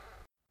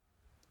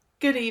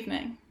Good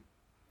evening.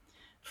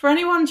 For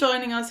anyone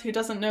joining us who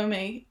doesn't know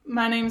me,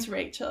 my name's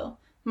Rachel.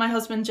 My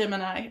husband Jim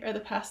and I are the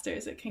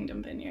pastors at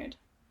Kingdom Vineyard.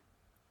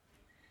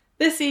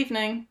 This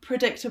evening,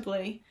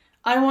 predictably,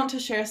 I want to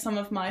share some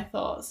of my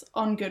thoughts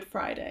on Good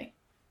Friday.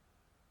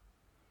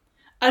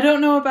 I don't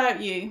know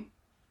about you,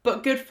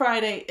 but Good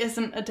Friday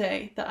isn't a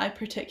day that I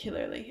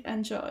particularly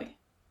enjoy.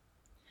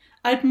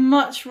 I'd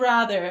much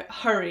rather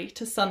hurry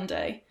to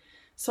Sunday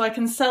so I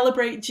can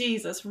celebrate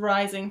Jesus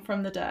rising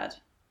from the dead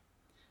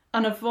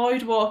and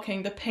avoid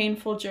walking the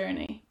painful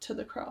journey to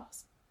the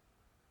cross.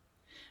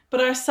 But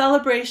our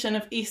celebration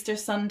of Easter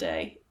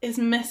Sunday is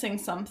missing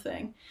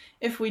something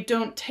if we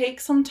don't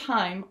take some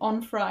time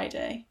on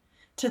Friday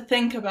to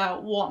think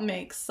about what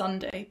makes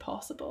Sunday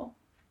possible.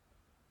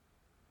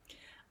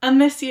 And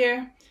this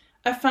year,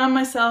 I found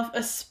myself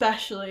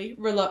especially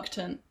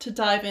reluctant to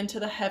dive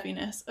into the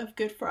heaviness of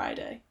Good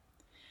Friday,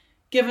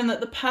 given that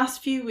the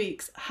past few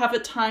weeks have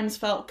at times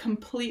felt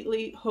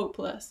completely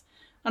hopeless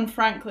and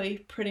frankly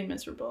pretty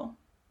miserable.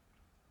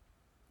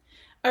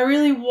 I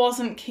really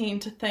wasn't keen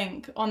to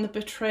think on the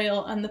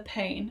betrayal and the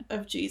pain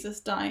of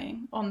Jesus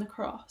dying on the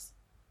cross.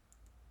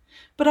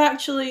 But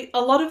actually, a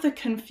lot of the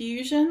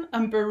confusion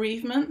and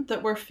bereavement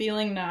that we're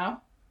feeling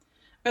now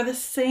are the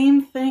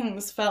same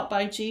things felt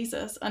by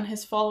Jesus and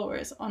his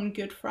followers on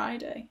Good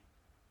Friday.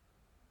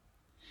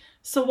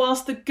 So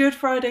whilst the Good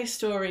Friday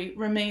story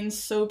remains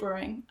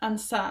sobering and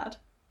sad,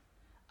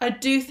 I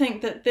do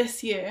think that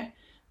this year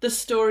the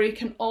story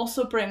can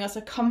also bring us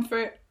a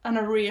comfort and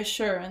a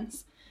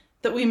reassurance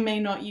that we may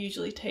not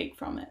usually take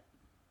from it.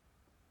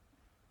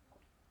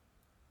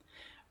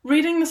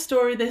 Reading the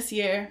story this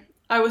year,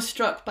 I was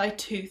struck by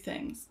two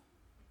things.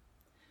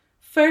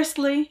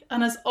 Firstly,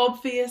 and as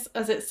obvious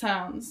as it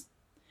sounds,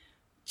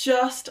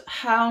 just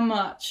how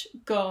much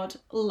God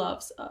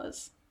loves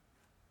us.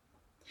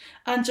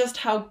 And just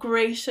how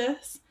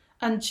gracious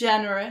and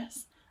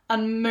generous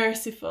and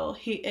merciful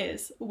he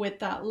is with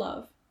that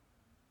love.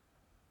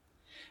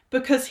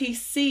 Because he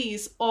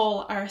sees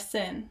all our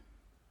sin,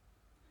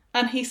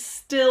 and he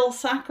still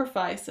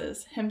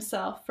sacrifices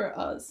himself for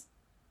us.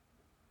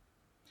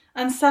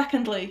 And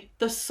secondly,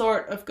 the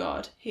sort of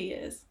God he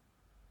is.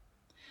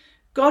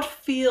 God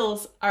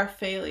feels our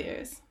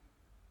failures.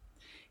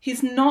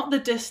 He's not the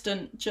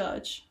distant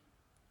judge.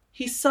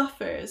 He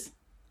suffers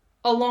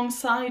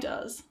alongside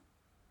us,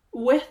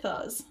 with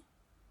us,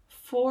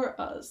 for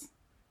us.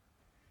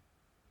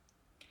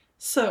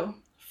 So,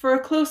 for a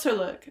closer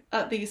look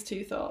at these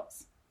two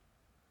thoughts.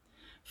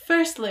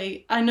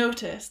 Firstly, I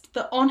noticed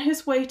that on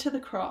his way to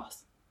the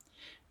cross,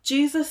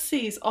 Jesus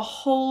sees a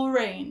whole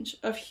range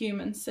of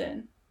human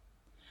sin,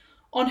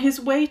 on his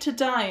way to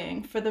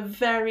dying for the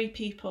very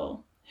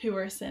people who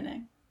are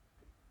sinning.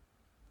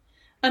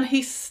 And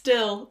he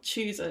still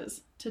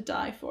chooses to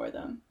die for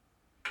them.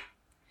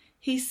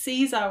 He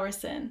sees our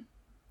sin,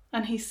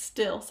 and he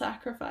still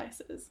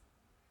sacrifices.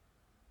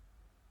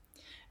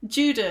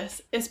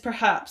 Judas is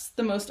perhaps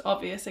the most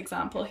obvious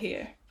example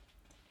here.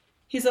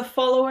 He's a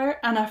follower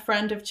and a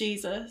friend of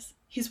Jesus.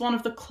 He's one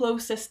of the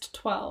closest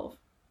 12.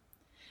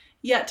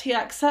 Yet he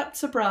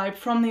accepts a bribe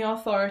from the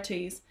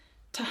authorities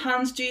to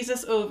hand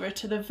Jesus over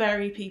to the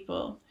very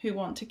people who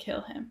want to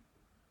kill him.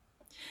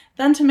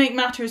 Then, to make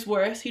matters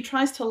worse, he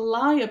tries to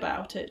lie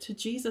about it to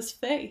Jesus'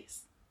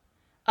 face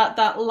at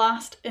that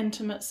last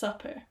intimate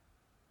supper.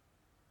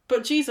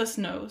 But Jesus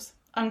knows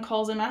and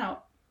calls him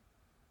out.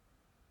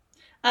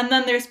 And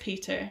then there's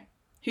Peter,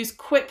 who's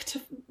quick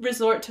to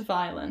resort to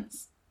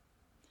violence,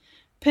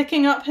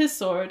 picking up his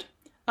sword,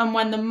 and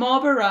when the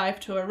mob arrive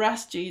to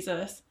arrest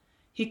Jesus,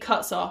 he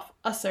cuts off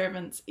a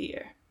servant's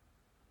ear.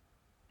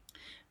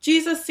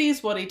 Jesus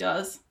sees what he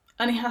does,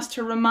 and he has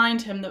to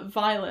remind him that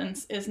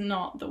violence is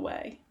not the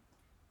way.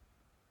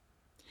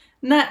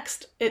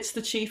 Next, it's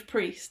the chief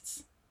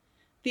priests,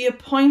 the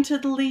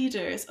appointed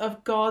leaders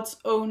of God's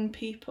own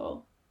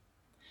people,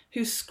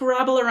 who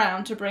scrabble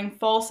around to bring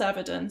false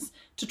evidence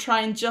to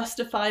try and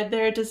justify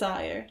their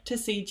desire to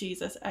see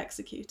Jesus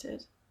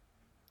executed.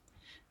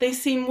 They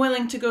seem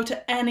willing to go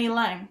to any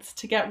lengths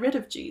to get rid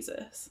of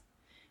Jesus,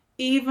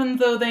 even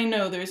though they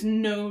know there's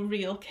no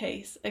real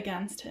case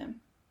against him.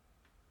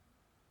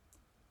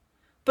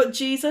 But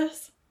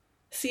Jesus,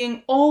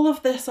 seeing all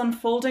of this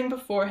unfolding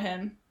before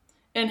him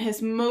in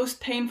his most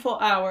painful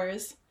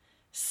hours,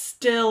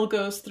 still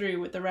goes through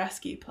with the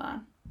rescue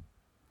plan.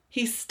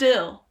 He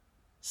still,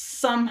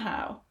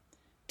 somehow,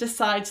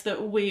 decides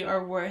that we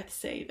are worth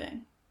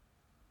saving.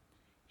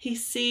 He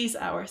sees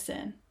our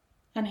sin,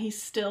 and he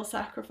still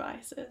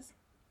sacrifices.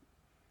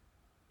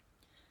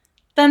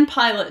 Then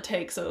Pilate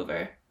takes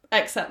over,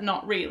 except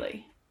not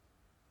really.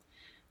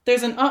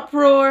 There's an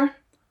uproar,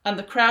 and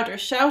the crowd are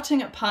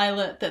shouting at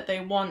Pilate that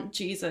they want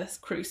Jesus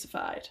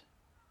crucified.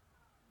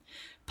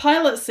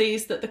 Pilate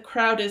sees that the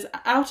crowd is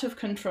out of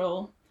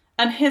control,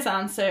 and his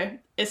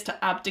answer is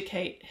to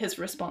abdicate his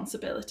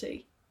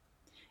responsibility,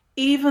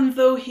 even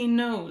though he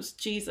knows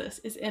Jesus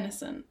is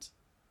innocent.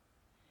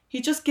 He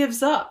just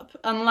gives up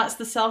and lets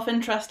the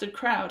self-interested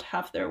crowd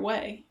have their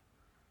way.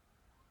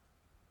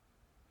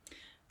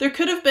 There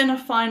could have been a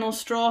final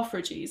straw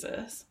for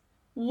Jesus,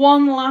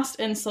 one last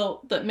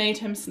insult that made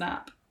him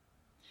snap,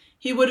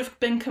 he would have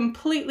been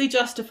completely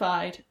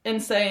justified in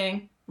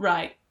saying,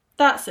 right,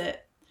 that's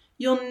it.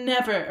 You'll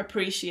never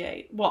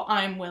appreciate what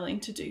I'm willing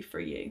to do for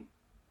you.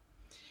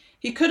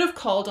 He could have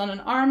called on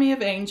an army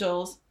of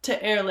angels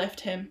to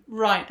airlift him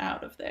right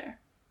out of there.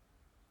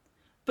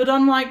 But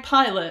unlike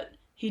Pilate,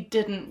 he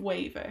didn't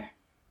waver.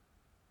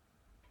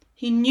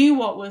 He knew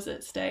what was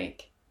at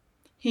stake.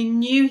 He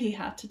knew he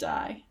had to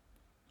die,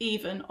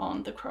 even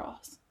on the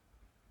cross.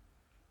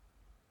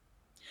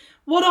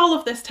 What all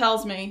of this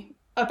tells me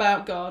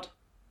about God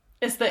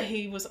is that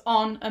he was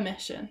on a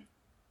mission,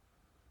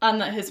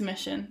 and that his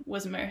mission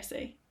was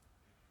mercy.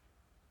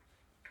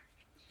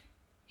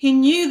 He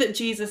knew that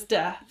Jesus'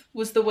 death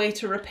was the way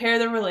to repair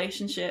the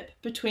relationship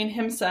between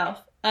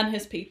himself and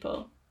his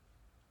people.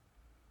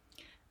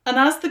 And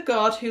as the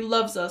God who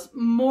loves us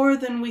more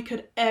than we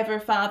could ever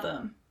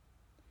fathom,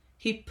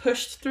 he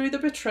pushed through the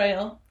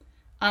betrayal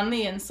and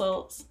the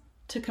insults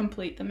to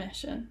complete the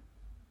mission.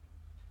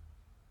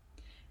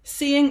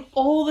 Seeing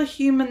all the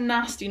human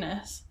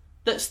nastiness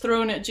that's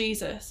thrown at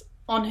Jesus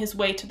on his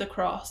way to the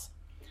cross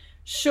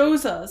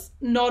shows us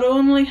not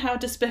only how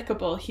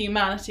despicable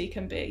humanity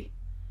can be,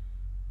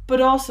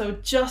 but also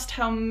just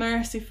how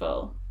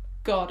merciful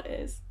God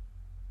is.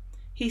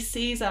 He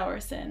sees our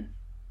sin,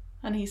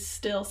 and he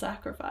still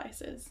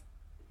sacrifices.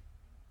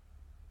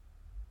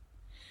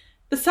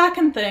 The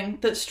second thing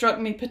that struck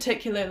me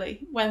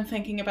particularly when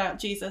thinking about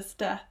Jesus'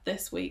 death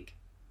this week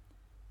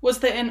was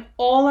that in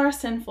all our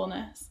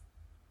sinfulness,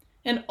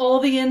 in all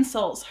the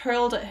insults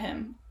hurled at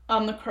him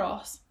on the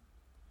cross,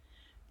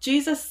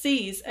 Jesus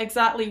sees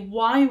exactly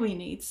why we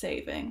need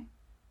saving,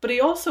 but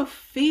he also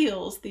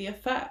feels the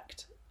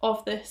effect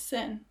of this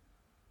sin.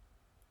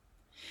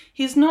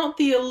 He's not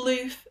the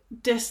aloof,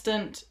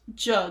 distant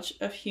judge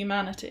of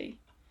humanity.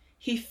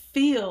 He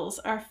feels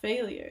our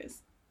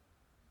failures.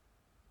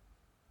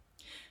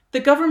 The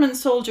government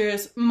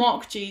soldiers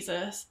mock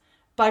Jesus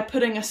by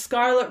putting a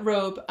scarlet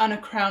robe and a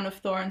crown of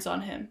thorns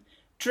on him,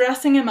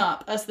 dressing him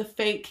up as the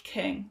fake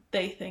king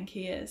they think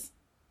he is.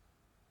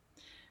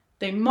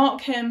 They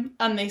mock him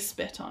and they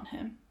spit on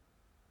him.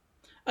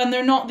 And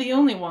they're not the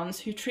only ones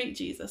who treat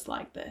Jesus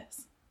like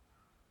this.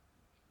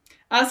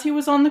 As he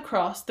was on the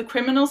cross, the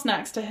criminals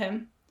next to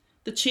him,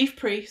 the chief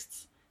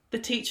priests, the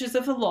teachers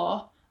of the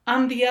law,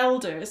 and the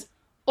elders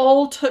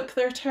all took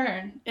their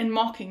turn in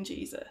mocking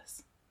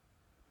Jesus.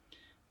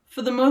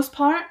 For the most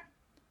part,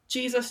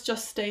 Jesus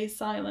just stays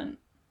silent.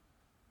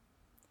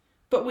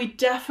 But we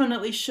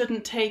definitely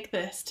shouldn't take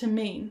this to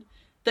mean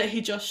that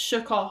he just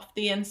shook off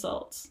the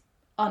insults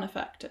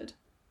unaffected.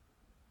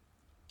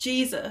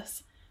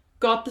 Jesus,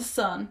 God the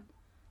Son,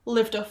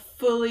 lived a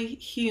fully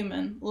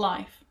human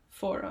life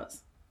for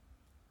us.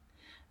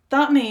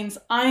 That means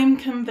I'm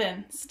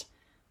convinced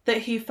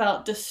that he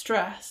felt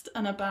distressed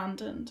and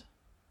abandoned,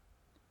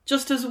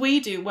 just as we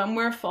do when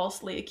we're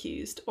falsely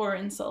accused or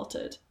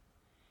insulted.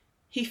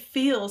 He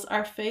feels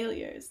our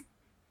failures.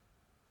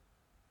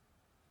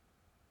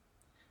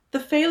 The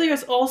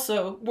failures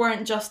also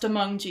weren't just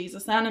among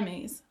Jesus'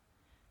 enemies.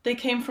 They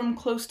came from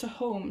close to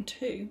home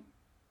too.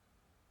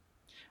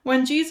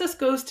 When Jesus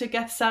goes to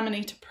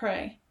Gethsemane to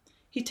pray,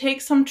 he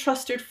takes some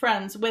trusted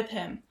friends with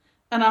him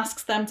and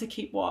asks them to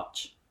keep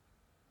watch.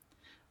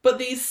 But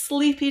these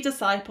sleepy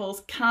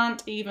disciples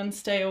can't even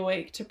stay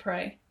awake to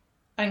pray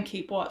and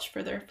keep watch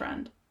for their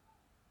friend.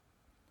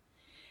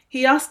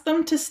 He asked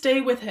them to stay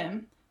with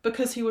him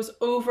because he was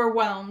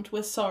overwhelmed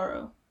with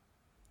sorrow.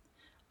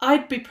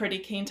 I'd be pretty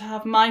keen to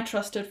have my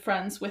trusted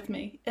friends with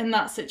me in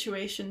that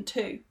situation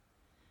too.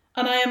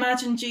 And I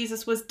imagine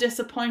Jesus was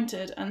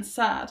disappointed and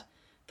sad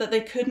that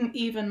they couldn't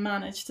even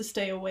manage to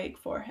stay awake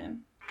for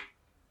him.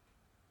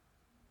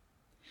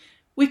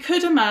 We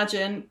could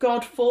imagine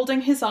God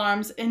folding his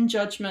arms in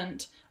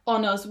judgment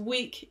on us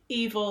weak,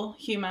 evil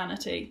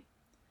humanity,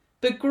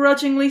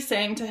 begrudgingly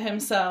saying to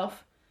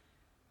himself,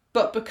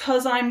 "But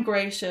because I'm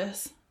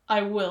gracious,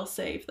 I will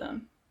save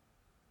them."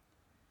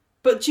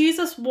 But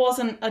Jesus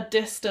wasn't a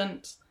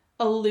distant,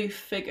 aloof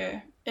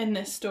figure in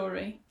this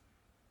story.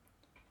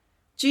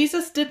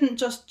 Jesus didn't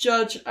just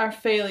judge our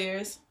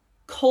failures,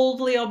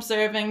 coldly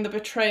observing the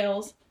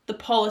betrayals, the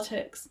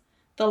politics,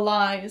 the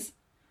lies,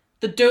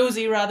 the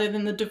dozy rather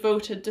than the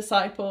devoted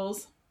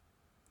disciples.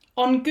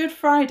 On Good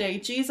Friday,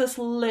 Jesus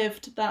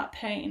lived that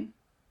pain.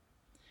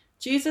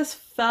 Jesus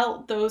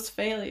felt those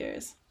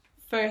failures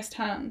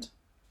firsthand.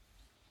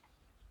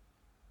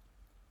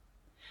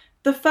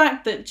 The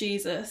fact that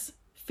Jesus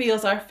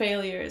feels our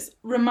failures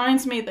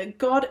reminds me that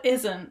God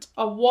isn't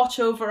a watch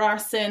over our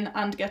sin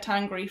and get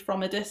angry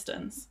from a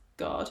distance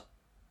God.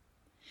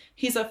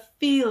 He's a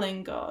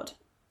feeling God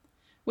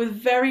with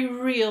very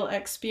real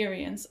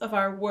experience of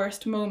our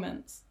worst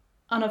moments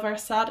and of our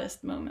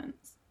saddest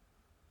moments.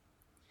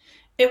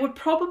 It would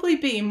probably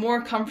be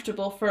more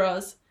comfortable for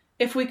us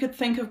if we could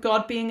think of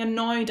God being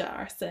annoyed at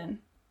our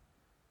sin,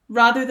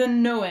 rather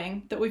than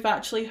knowing that we've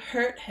actually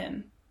hurt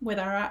him with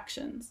our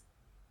actions.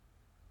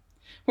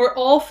 We're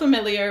all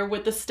familiar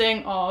with the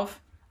sting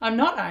of, "I'm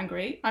not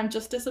angry, I'm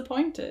just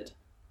disappointed."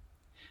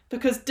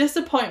 because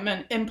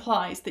disappointment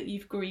implies that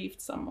you've grieved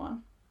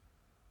someone.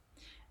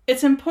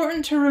 It's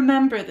important to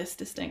remember this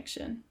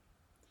distinction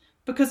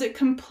because it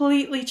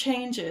completely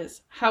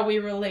changes how we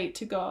relate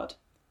to God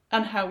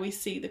and how we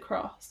see the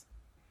cross.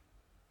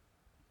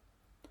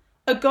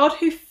 A God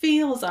who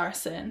feels our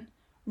sin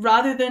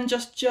rather than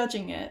just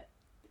judging it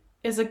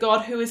is a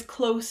God who is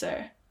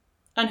closer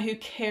and who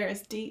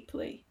cares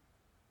deeply.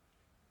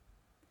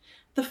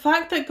 The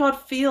fact that God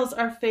feels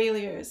our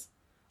failures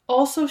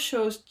also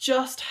shows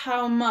just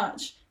how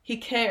much he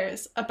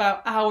cares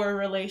about our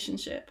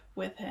relationship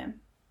with him.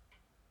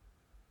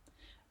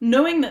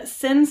 Knowing that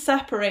sin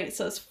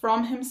separates us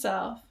from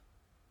himself,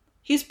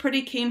 he's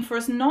pretty keen for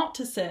us not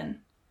to sin,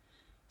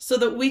 so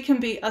that we can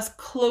be as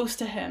close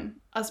to him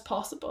as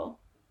possible.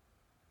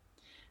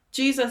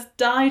 Jesus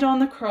died on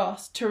the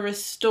cross to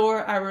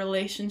restore our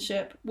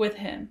relationship with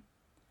him,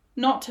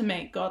 not to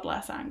make God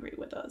less angry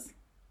with us.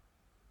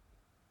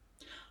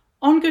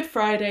 On Good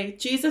Friday,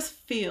 Jesus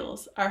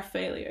feels our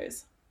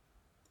failures.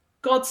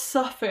 God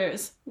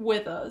suffers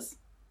with us.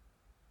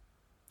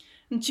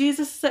 And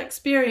Jesus'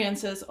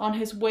 experiences on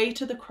his way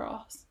to the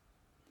cross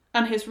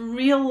and his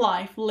real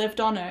life lived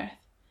on earth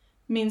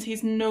means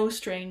he's no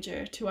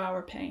stranger to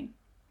our pain.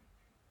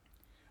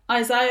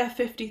 Isaiah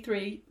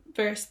 53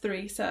 verse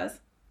 3 says,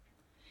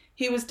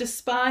 "He was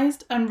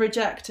despised and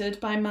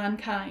rejected by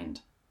mankind,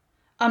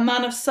 a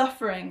man of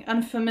suffering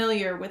and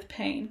familiar with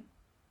pain.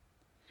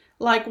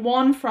 Like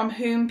one from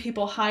whom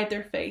people hide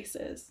their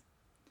faces.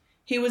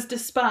 He was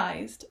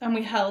despised, and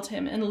we held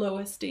him in low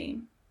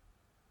esteem."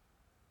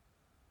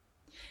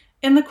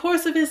 In the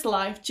course of his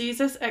life,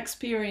 Jesus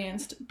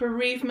experienced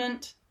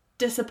bereavement,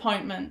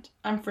 disappointment,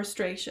 and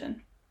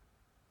frustration.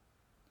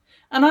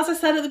 And as I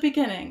said at the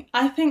beginning,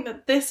 I think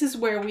that this is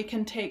where we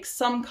can take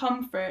some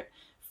comfort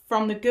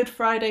from the Good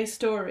Friday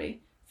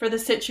story for the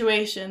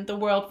situation the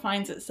world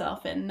finds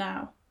itself in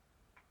now.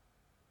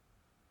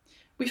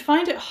 We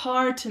find it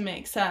hard to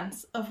make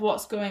sense of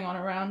what's going on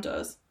around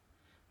us,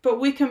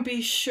 but we can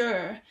be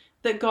sure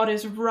that God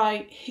is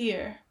right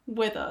here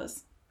with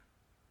us.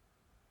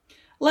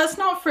 Let's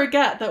not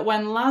forget that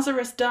when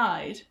Lazarus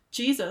died,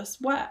 Jesus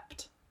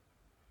wept.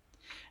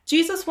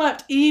 Jesus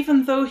wept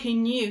even though he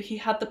knew he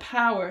had the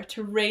power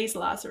to raise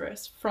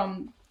Lazarus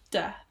from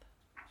death.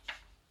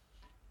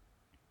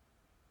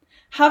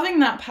 Having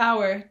that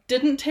power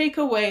didn't take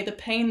away the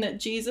pain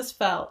that Jesus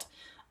felt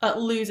at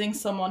losing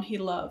someone he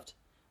loved,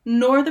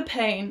 nor the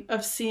pain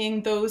of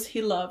seeing those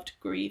he loved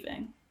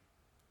grieving.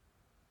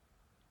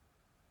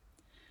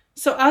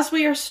 So as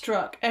we are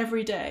struck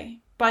every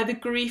day by the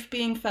grief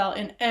being felt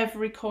in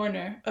every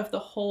corner of the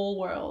whole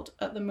world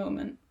at the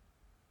moment,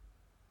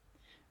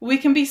 we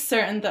can be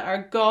certain that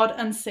our God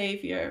and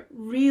Saviour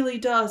really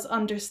does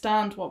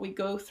understand what we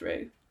go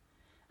through,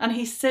 and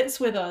he sits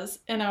with us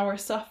in our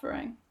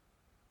suffering,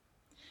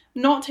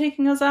 not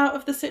taking us out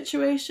of the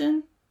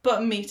situation,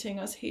 but meeting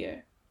us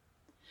here.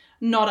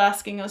 Not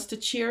asking us to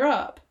cheer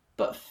up,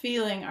 but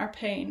feeling our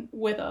pain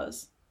with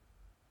us.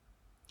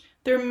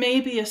 There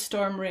may be a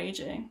storm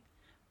raging,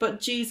 but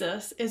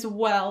Jesus is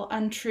well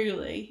and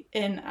truly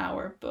in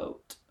our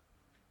boat.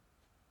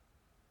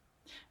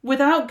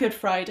 Without Good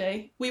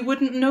Friday, we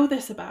wouldn't know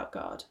this about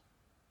God.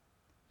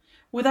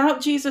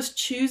 Without Jesus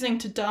choosing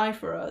to die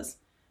for us,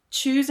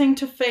 choosing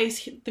to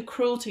face the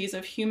cruelties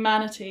of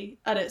humanity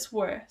at its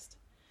worst,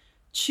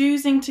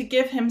 choosing to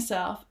give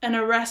himself in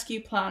a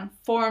rescue plan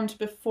formed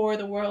before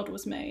the world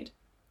was made.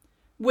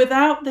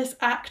 Without this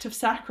act of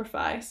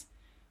sacrifice,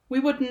 we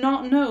would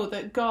not know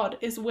that God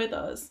is with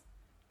us,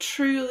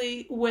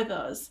 truly with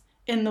us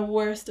in the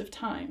worst of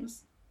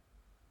times.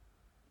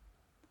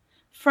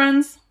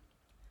 Friends,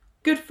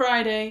 Good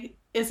Friday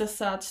is a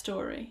sad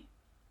story,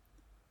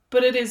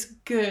 but it is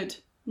good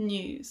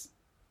news.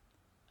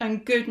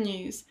 And good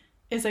news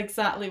is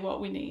exactly what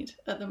we need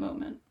at the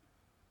moment.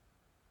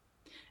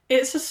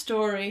 It's a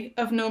story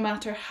of no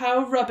matter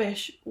how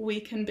rubbish we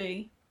can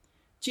be,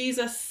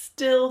 Jesus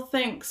still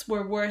thinks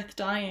we're worth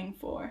dying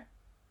for.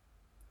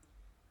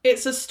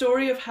 It's a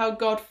story of how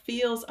God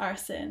feels our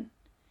sin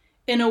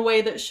in a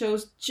way that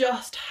shows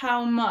just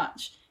how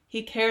much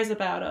he cares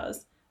about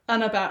us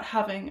and about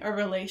having a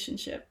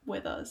relationship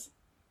with us.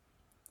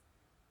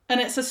 And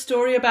it's a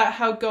story about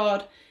how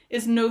God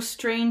is no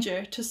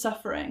stranger to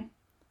suffering,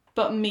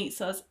 but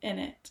meets us in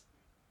it.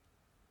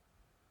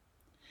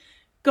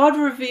 God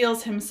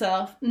reveals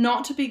himself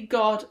not to be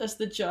God as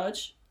the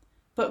judge,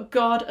 but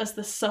God as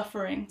the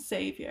suffering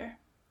Saviour.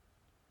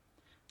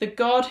 The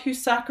God who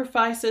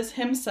sacrifices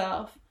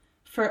himself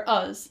for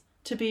us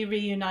to be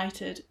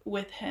reunited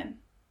with him.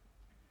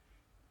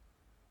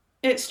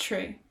 It's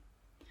true.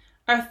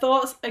 Our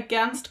thoughts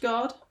against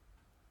God,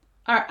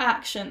 our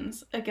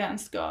actions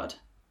against God,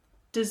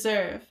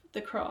 deserve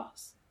the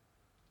cross.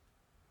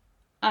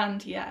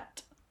 And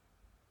yet,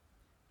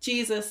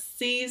 Jesus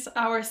sees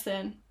our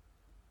sin,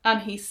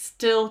 and he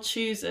still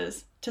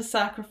chooses to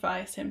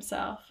sacrifice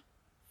himself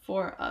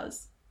for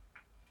us.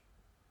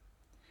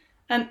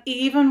 And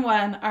even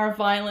when our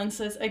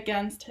violences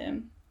against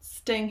him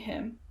sting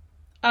him,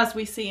 as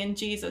we see in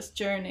Jesus'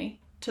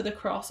 journey to the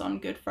cross on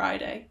Good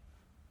Friday,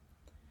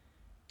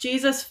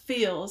 Jesus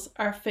feels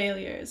our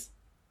failures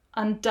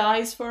and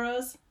dies for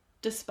us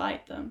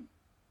despite them.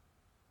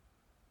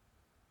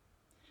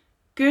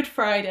 Good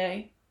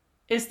Friday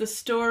is the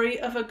story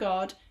of a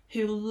God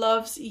who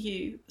loves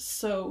you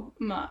so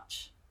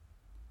much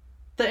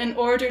that in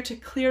order to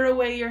clear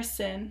away your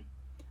sin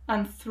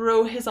and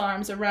throw his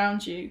arms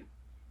around you,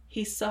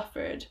 he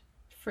suffered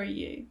for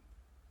you.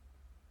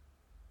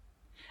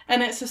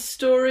 And it's a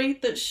story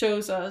that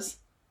shows us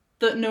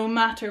that no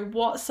matter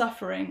what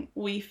suffering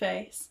we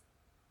face,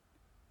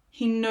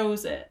 he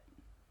knows it,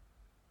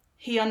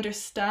 he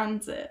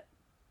understands it,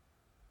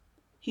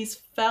 he's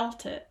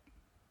felt it,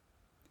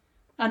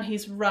 and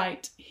he's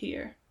right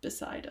here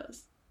beside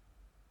us.